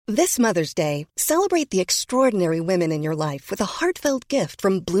This Mother's Day, celebrate the extraordinary women in your life with a heartfelt gift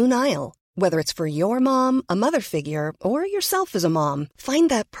from Blue Nile. Whether it's for your mom, a mother figure, or yourself as a mom, find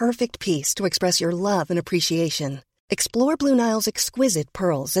that perfect piece to express your love and appreciation. Explore Blue Nile's exquisite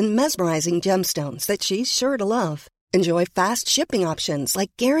pearls and mesmerizing gemstones that she's sure to love. Enjoy fast shipping options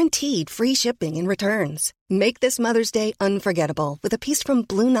like guaranteed free shipping and returns. Make this Mother's Day unforgettable with a piece from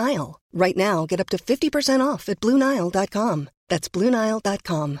Blue Nile. Right now, get up to 50% off at BlueNile.com. That's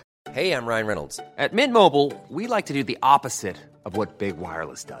BlueNile.com. Hey, I'm Ryan Reynolds. At Mint Mobile, we like to do the opposite of what Big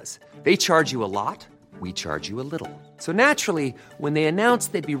Wireless does. They charge you a lot, we charge you a little. So naturally, when they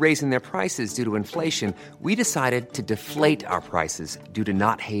announced they'd be raising their prices due to inflation, we decided to deflate our prices due to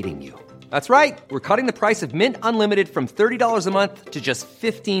not hating you. That's right. We're cutting the price of Mint Unlimited from $30 a month to just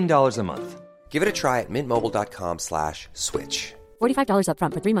 $15 a month. Give it a try at mintmobile.com/switch. $45 up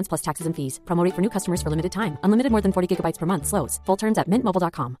front for 3 months plus taxes and fees. Promo rate for new customers for limited time. Unlimited more than 40 gigabytes per month. Slows full terms at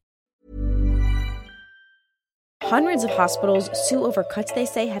mintmobile.com. Hundreds of hospitals sue over cuts they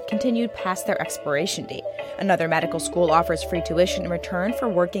say have continued past their expiration date. Another medical school offers free tuition in return for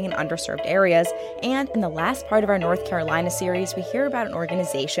working in underserved areas. And in the last part of our North Carolina series, we hear about an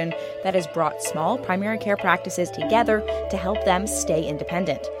organization that has brought small primary care practices together to help them stay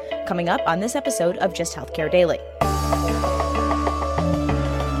independent. Coming up on this episode of Just Healthcare Daily.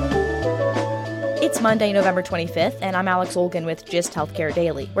 It's Monday, November 25th, and I'm Alex Olgin with Just Healthcare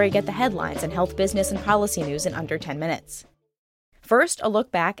Daily, where you get the headlines and health business and policy news in under 10 minutes. First, a look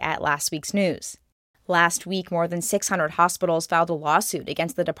back at last week's news. Last week, more than 600 hospitals filed a lawsuit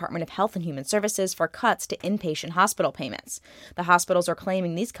against the Department of Health and Human Services for cuts to inpatient hospital payments. The hospitals are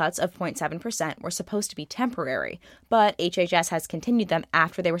claiming these cuts of 0.7% were supposed to be temporary, but HHS has continued them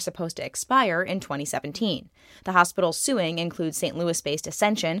after they were supposed to expire in 2017. The hospitals suing include St. Louis-based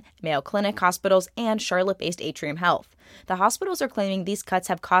Ascension, Mayo Clinic Hospitals, and Charlotte-based Atrium Health. The hospitals are claiming these cuts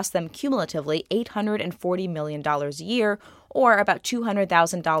have cost them cumulatively $840 million a year, or about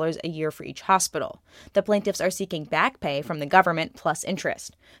 $200,000 a year for each hospital. The plaintiffs are seeking back pay from the government plus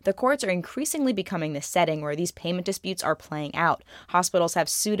interest. The courts are increasingly becoming the setting where these payment disputes are playing out. Hospitals have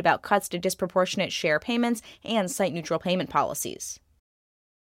sued about cuts to disproportionate share payments and site-neutral payment policies.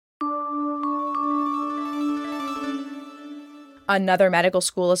 Another medical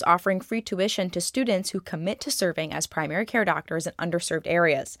school is offering free tuition to students who commit to serving as primary care doctors in underserved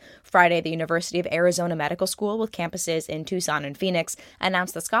areas. Friday, the University of Arizona Medical School, with campuses in Tucson and Phoenix,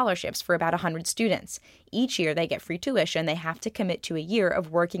 announced the scholarships for about 100 students. Each year they get free tuition. They have to commit to a year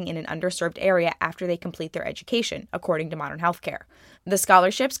of working in an underserved area after they complete their education, according to Modern Healthcare. The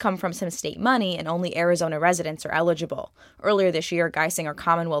scholarships come from some state money, and only Arizona residents are eligible. Earlier this year, Geisinger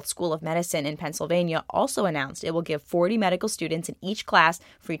Commonwealth School of Medicine in Pennsylvania also announced it will give 40 medical students in each class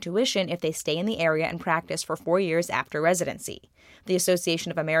free tuition if they stay in the area and practice for 4 years after residency. The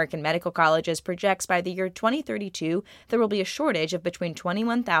Association of American Medical Colleges projects by the year 2032 there will be a shortage of between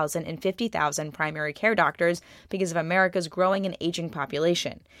 21,000 and 50,000 primary care doctors because of America's growing and aging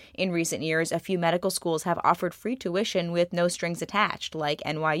population. In recent years, a few medical schools have offered free tuition with no strings attached, like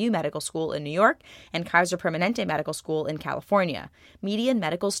NYU Medical School in New York and Kaiser Permanente Medical School in California. Median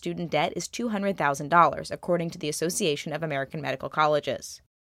medical student debt is $200,000, according to the Association of American Medical Colleges.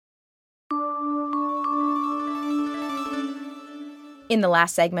 In the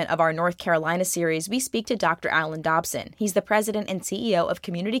last segment of our North Carolina series, we speak to Dr. Alan Dobson. He's the president and CEO of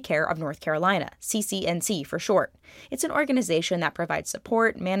Community Care of North Carolina, CCNC for short. It's an organization that provides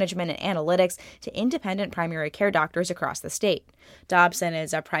support, management, and analytics to independent primary care doctors across the state. Dobson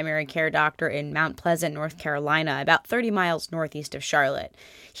is a primary care doctor in Mount Pleasant, North Carolina, about 30 miles northeast of Charlotte.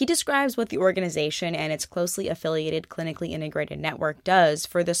 He describes what the organization and its closely affiliated clinically integrated network does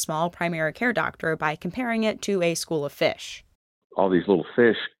for the small primary care doctor by comparing it to a school of fish. All these little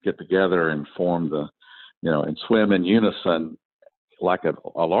fish get together and form and swim in unison like a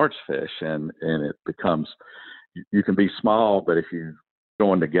large fish. And it becomes, you can be small, but if you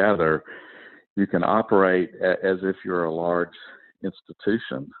join together, you can operate as if you're a large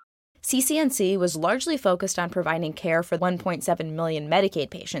institution. CCNC was largely focused on providing care for 1.7 million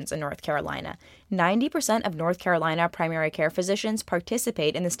Medicaid patients in North Carolina. 90% of North Carolina primary care physicians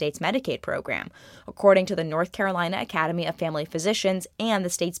participate in the state's Medicaid program, according to the North Carolina Academy of Family Physicians and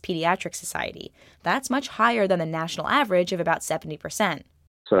the state's Pediatric Society. That's much higher than the national average of about 70%.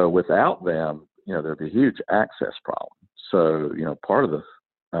 So without them, there'd be a huge access problem. So, part of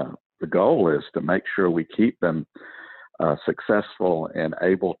the goal is to make sure we keep them successful and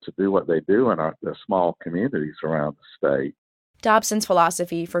able to do what they do in the small communities around the state. Dobson's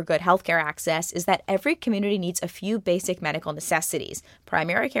philosophy for good healthcare access is that every community needs a few basic medical necessities: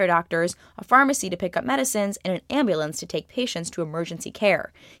 primary care doctors, a pharmacy to pick up medicines, and an ambulance to take patients to emergency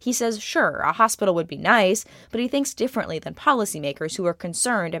care. He says, sure, a hospital would be nice, but he thinks differently than policymakers who are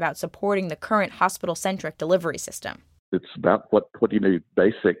concerned about supporting the current hospital-centric delivery system. It's about what do you need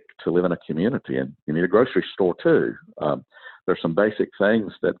basic to live in a community, and you need a grocery store too. There's some basic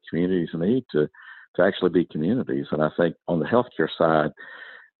things that communities need to actually be communities. And I think on the healthcare side,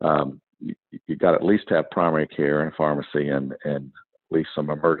 you got to at least have primary care and pharmacy and at least some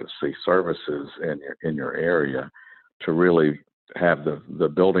emergency services in your area to really have the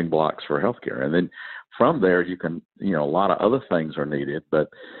building blocks for healthcare. And then from there, you can, a lot of other things are needed, but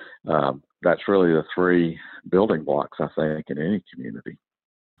that's really the three building blocks, I think, in any community.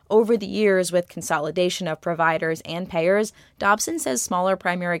 Over the years, with consolidation of providers and payers, Dobson says smaller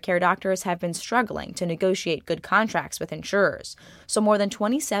primary care doctors have been struggling to negotiate good contracts with insurers. So more than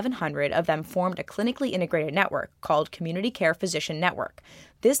 2,700 of them formed a clinically integrated network called Community Care Physician Network.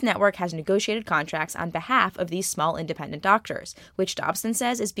 This network has negotiated contracts on behalf of these small independent doctors, which Dobson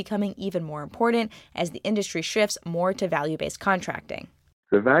says is becoming even more important as the industry shifts more to value-based contracting.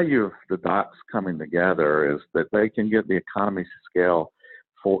 The value of the docs coming together is that they can get the economies of scale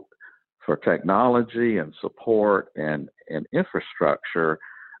for technology and support and infrastructure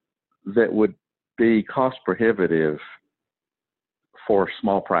that would be cost prohibitive for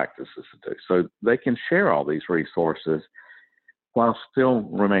small practices to do. So they can share all these resources while still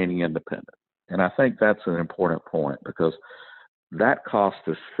remaining independent. And I think that's an important point, because that cost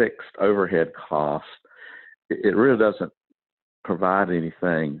is fixed overhead cost. It really doesn't provide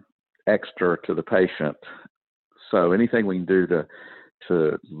anything extra to the patient. So anything we can do to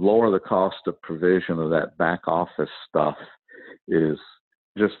lower the cost of provision of that back office stuff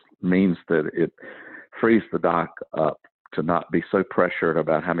just means that it frees the doc up to not be so pressured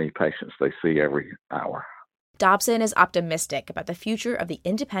about how many patients they see every hour. Dobson is optimistic about the future of the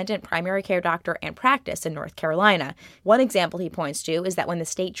independent primary care doctor and practice in North Carolina. One example he points to is that when the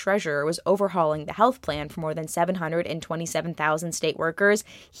state treasurer was overhauling the health plan for more than 727,000 state workers,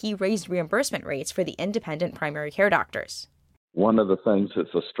 he raised reimbursement rates for the independent primary care doctors. One of the things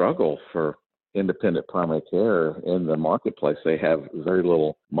that's a struggle for independent primary care in the marketplace, they have very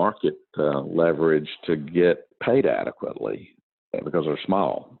little market leverage to get paid adequately because they're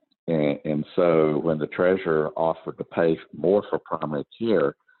small. And so when the treasurer offered to pay more for primary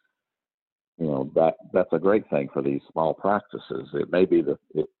care, that's a great thing for these small practices. It might be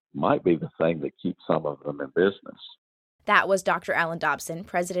the thing that keeps some of them in business. That was Dr. Alan Dobson,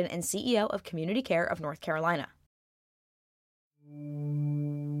 President and CEO of Community Care of North Carolina.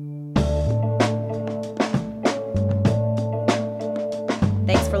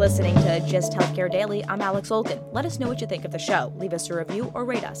 Thanks for listening to Just Healthcare Daily. I'm Alex Olkin. Let us know what you think of the show. Leave us a review or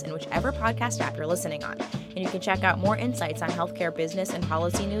rate us in whichever podcast app you're listening on. And you can check out more insights on healthcare business and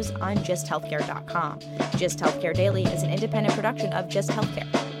policy news on justhealthcare.com. Just Healthcare Daily is an independent production of Just Healthcare.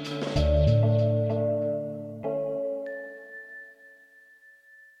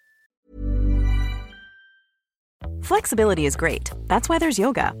 Flexibility is great. That's why there's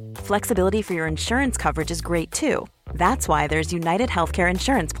yoga. Flexibility for your insurance coverage is great too. That's why there's United Healthcare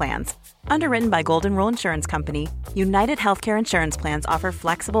Insurance Plans. Underwritten by Golden Rule Insurance Company, United Healthcare Insurance Plans offer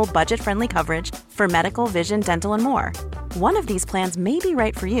flexible, budget-friendly coverage for medical, vision, dental, and more. One of these plans may be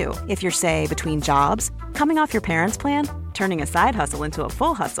right for you if you're, say, between jobs, coming off your parents' plan, turning a side hustle into a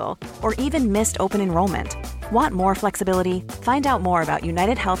full hustle, or even missed open enrollment. Want more flexibility? Find out more about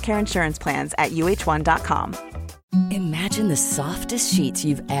United Healthcare Insurance Plans at uh1.com. Imagine the softest sheets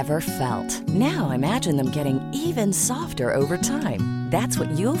you've ever felt. Now imagine them getting even softer over time. That's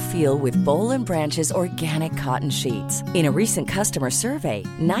what you'll feel with Boll & Branch's organic cotton sheets. In a recent customer survey,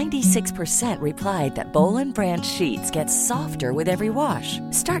 96% replied that Boll & Branch sheets get softer with every wash.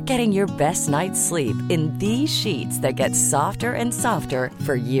 Start getting your best night's sleep in these sheets that get softer and softer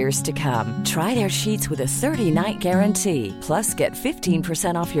for years to come. Try their sheets with a 30-night guarantee. Plus, get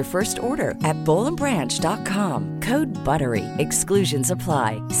 15% off your first order at bollandbranch.com. Code BUTTERY. Exclusions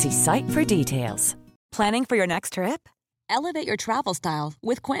apply. See site for details. Planning for your next trip? Elevate your travel style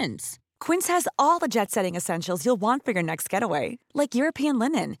with Quince. Quince has all the jet-setting essentials you'll want for your next getaway, like European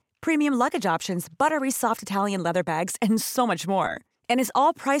linen, premium luggage options, buttery soft Italian leather bags, and so much more. And is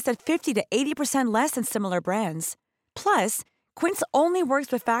all priced at 50 to 80% less than similar brands. Plus, Quince only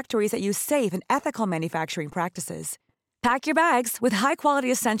works with factories that use safe and ethical manufacturing practices. Pack your bags with high-quality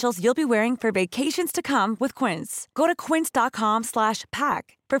essentials you'll be wearing for vacations to come with Quince. Go to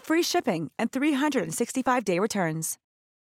quince.com/pack for free shipping and 365-day returns.